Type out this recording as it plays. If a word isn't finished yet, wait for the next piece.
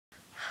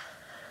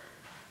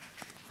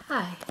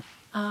Hi,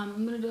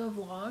 I'm gonna do a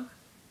vlog.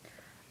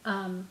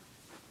 Um,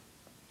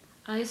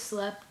 I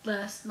slept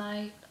last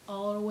night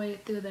all the way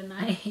through the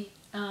night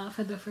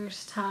for the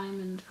first time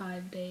in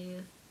 5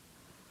 days.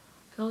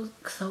 Feels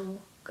so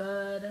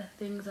good.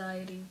 The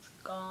anxiety's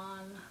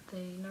gone.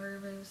 The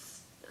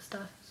nervous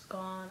stuff is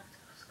gone. It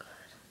feels good.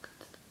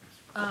 Good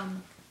stuff.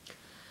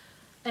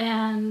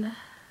 And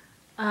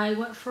I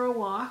went for a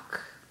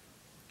walk.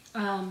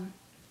 It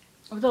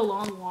was a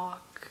long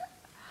walk.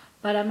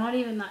 But I'm not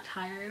even that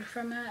tired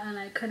from it, and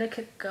I could have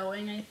kept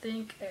going, I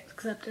think,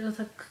 except it was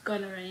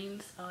gonna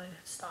rain, so I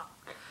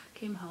stopped,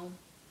 came home.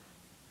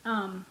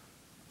 I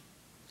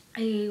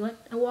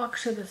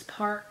walked to this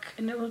park,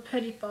 and it was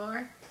pretty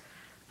far.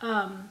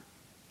 I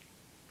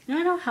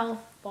don't know how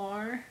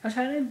far. I was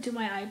trying to do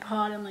my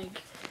iPod and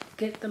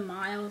get the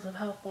miles of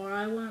how far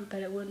I went,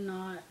 but it would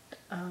not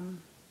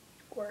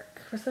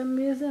work. For some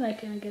reason, I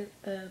couldn't get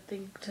the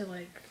thing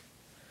to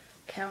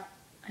count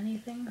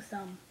anything,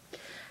 so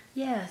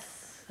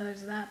yes,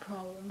 there's that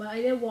problem. But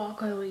I did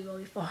walk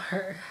really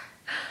far.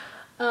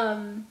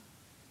 And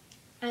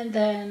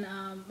then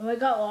when I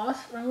got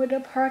lost, when I went to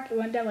the park, I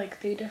went down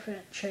 3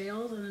 different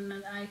trails, and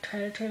then I tried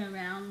to turn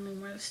around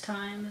numerous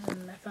times,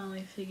 and I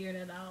finally figured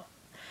it out.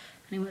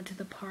 And I went to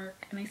the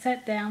park, and I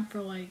sat down for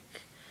a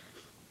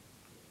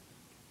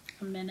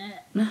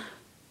minute.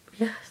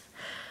 Because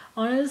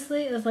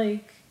honestly, it was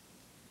I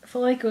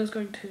felt like it was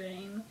going to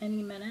rain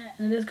any minute,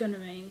 and it is going to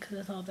rain because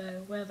it's all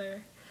the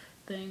weather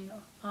thing.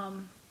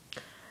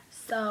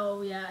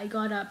 So yeah, I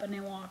got up and I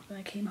walked and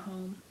I came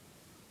home.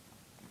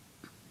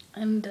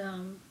 And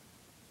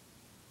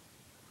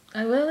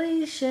I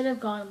really should have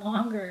gone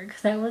longer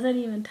because I wasn't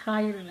even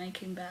tired when I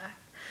came back.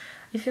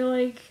 I feel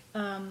like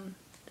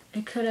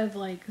I could have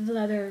there's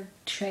another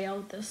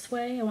trail this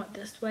way. I went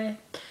this way.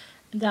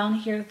 And down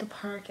here at the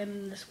park,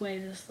 and this way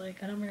just I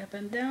don't think I've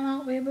been down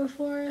that way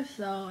before,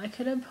 so I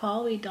could have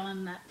probably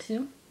done that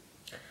too.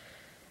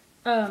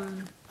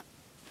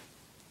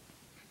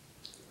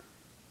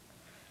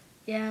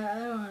 Yeah, I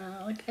don't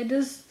know. It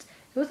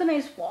was a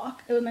nice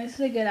walk. It was nice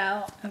to get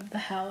out of the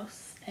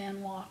house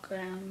and walk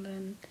around,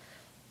 and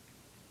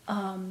it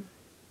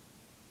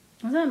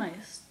was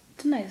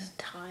it's a nice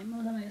time. It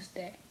was a nice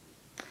day.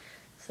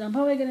 So I'm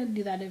probably gonna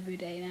do that every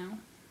day now.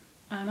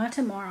 Not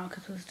tomorrow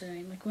because it's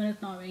doing when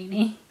it's not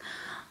raining.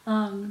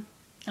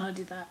 I'll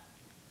do that.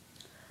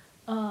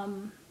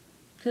 Cause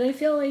I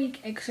feel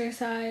like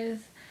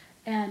exercise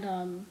and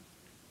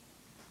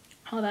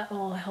all that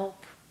will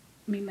help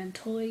me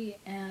mentally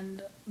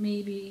and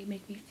maybe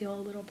make me feel a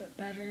little bit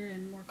better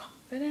and more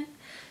confident.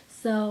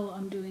 So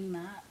I'm doing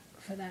that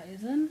for that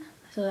reason.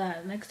 So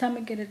that next time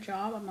I get a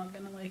job, I'm not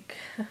gonna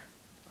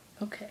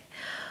okay,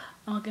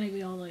 I'm not gonna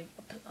be all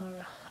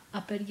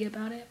uppity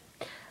about it.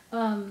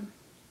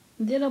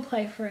 Did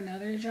apply for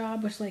another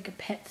job, which is a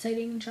pet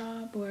sitting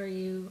job where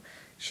you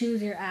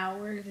choose your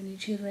hours and you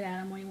choose what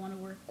animal you want to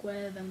work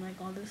with and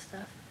all this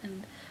stuff.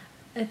 And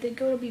I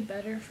think it would be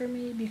better for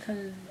me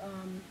because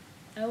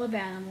I love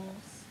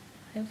animals.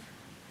 I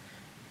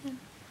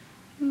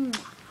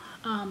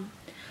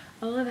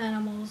love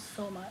animals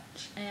so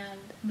much, and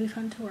it'd be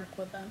fun to work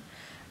with them.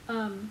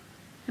 I'm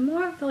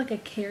more of a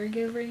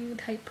caregiving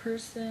type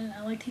person.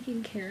 I like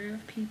taking care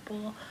of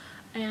people,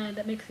 and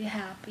that makes me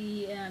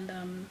happy. And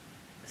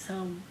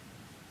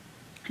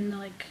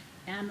and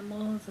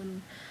animals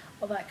and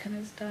all that kind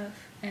of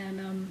stuff.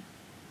 And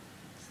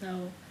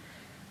so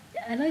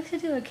yeah, I'd like to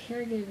do a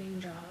caregiving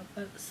job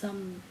of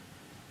some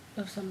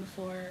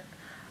sort.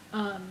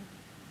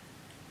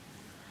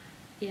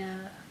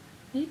 Yeah,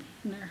 maybe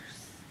a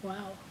nurse.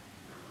 Wow.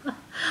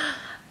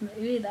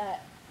 Maybe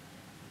that.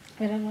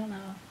 I don't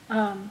know.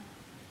 I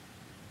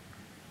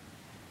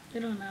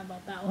don't know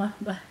about that one,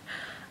 but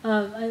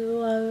I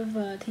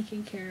love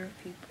taking care of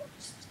people.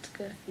 It's just a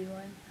good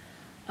feeling.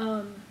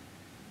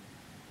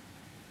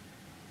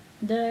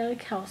 Then I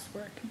like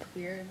housework. It's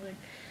weird.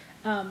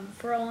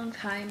 For a long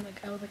time,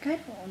 I was I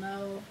don't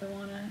know if I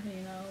want to,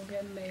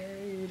 get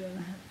married and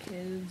have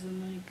kids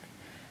and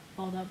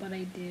all that, but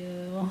I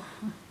do.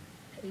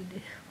 I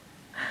do.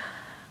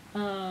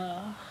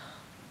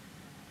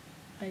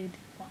 I do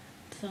want.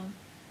 So,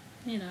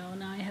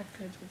 now I have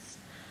to just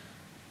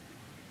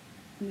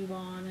move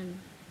on and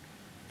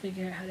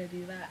figure out how to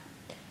do that.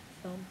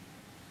 So,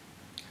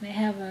 and I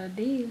have a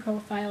dating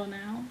profile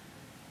now.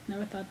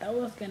 Never thought that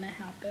was gonna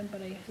happen,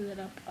 but I set it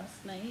up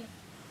last night.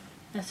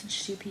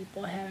 Messaged 2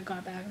 people, haven't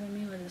got back to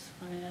me, but it's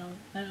fine.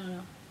 I don't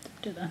know. It's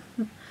up to them.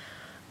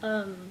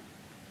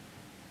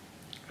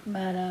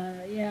 But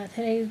yeah,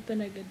 today's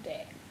been a good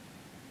day.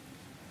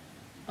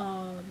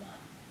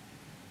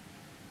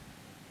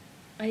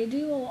 I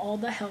do all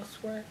the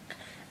housework,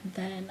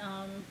 then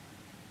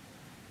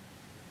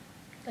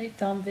I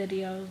film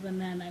videos,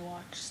 and then I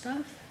watch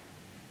stuff.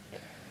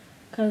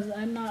 Cause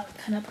I'm not the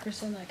kind of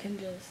person that can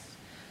just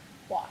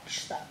watch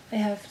stuff. I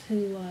have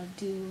to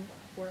do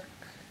work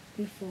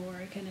before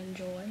I can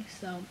enjoy.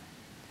 So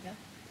yeah,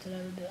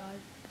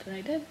 that's what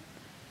I did.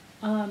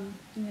 And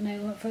then I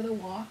went for the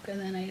walk,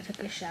 and then I took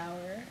a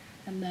shower,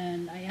 and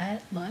then I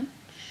had lunch.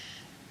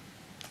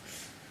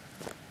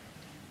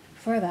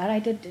 For that, I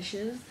did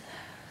dishes.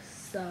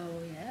 So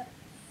yeah.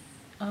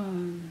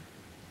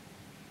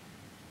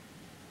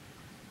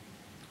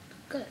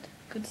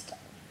 Good stuff.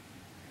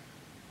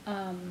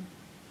 Now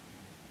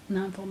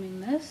I'm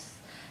filming this,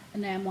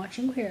 and I'm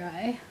watching Queer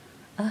Eye,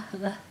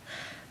 the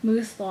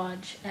Moose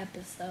Lodge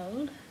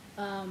episode.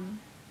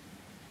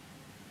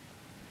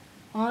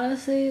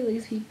 Honestly,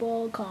 these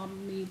people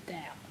calm me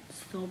down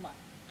so much.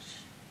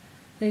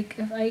 Like,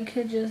 if I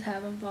could just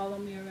have them follow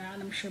me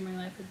around, I'm sure my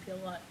life would be a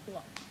lot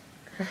longer.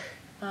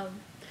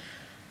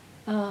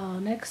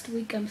 Next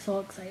week I'm so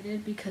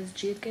excited because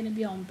G's gonna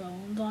be on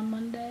Bones on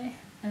Monday.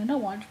 And I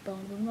don't watch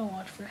Bones, but I'm gonna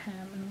watch for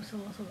him, and I'm so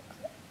excited.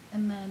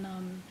 And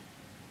then,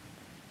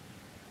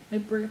 my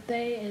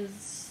birthday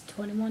is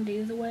 21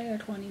 days away, or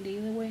 20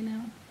 days away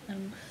now.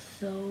 I'm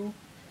so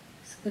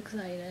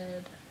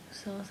excited.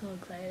 So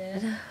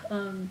excited.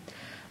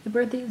 The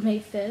birthday is May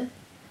 5th,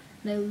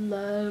 and I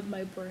love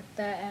my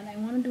birthday, and I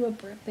want to do a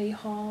birthday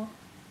haul.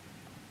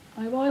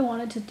 I've always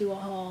wanted to do a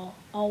haul,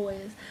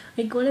 always.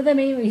 Like, one of the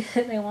main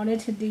reasons I wanted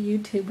to do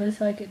YouTube was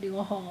so I could do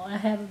a haul. I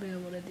haven't been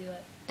able to do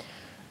it.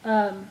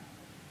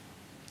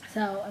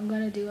 So I'm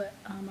gonna do it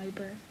on my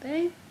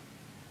birthday.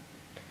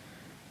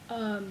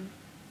 I'm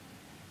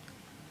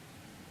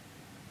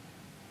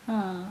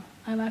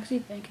actually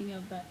thinking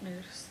of that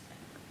nurse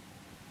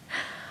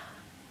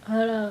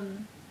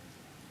thing.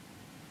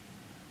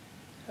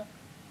 But,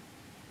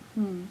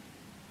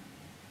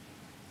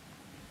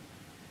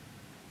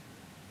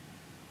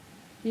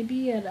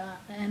 maybe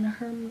an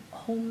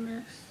home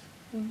nurse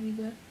would be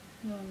good.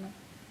 I don't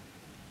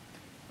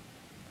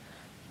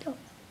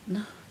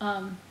know.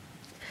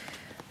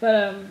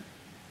 But,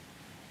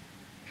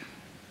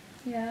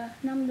 yeah,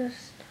 now I'm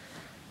just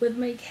with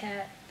my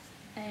cat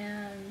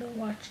and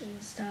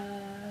watching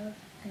stuff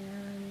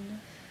and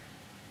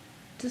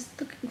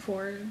just looking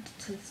forward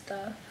to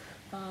stuff.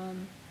 I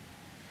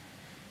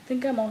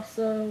think I'm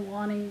also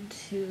wanting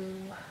to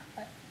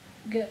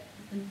get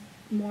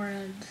more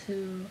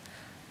into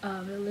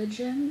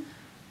religion.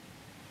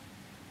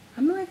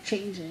 I'm like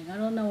changing. I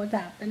don't know what's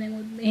happening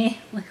with me.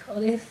 Like, all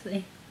these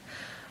things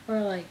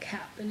are like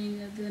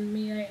happening within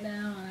me right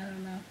now, and I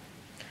don't know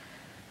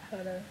how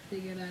to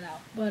figure that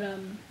out. But yeah.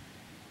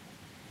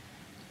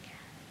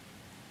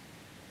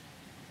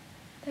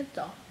 That's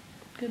all.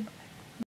 Goodbye.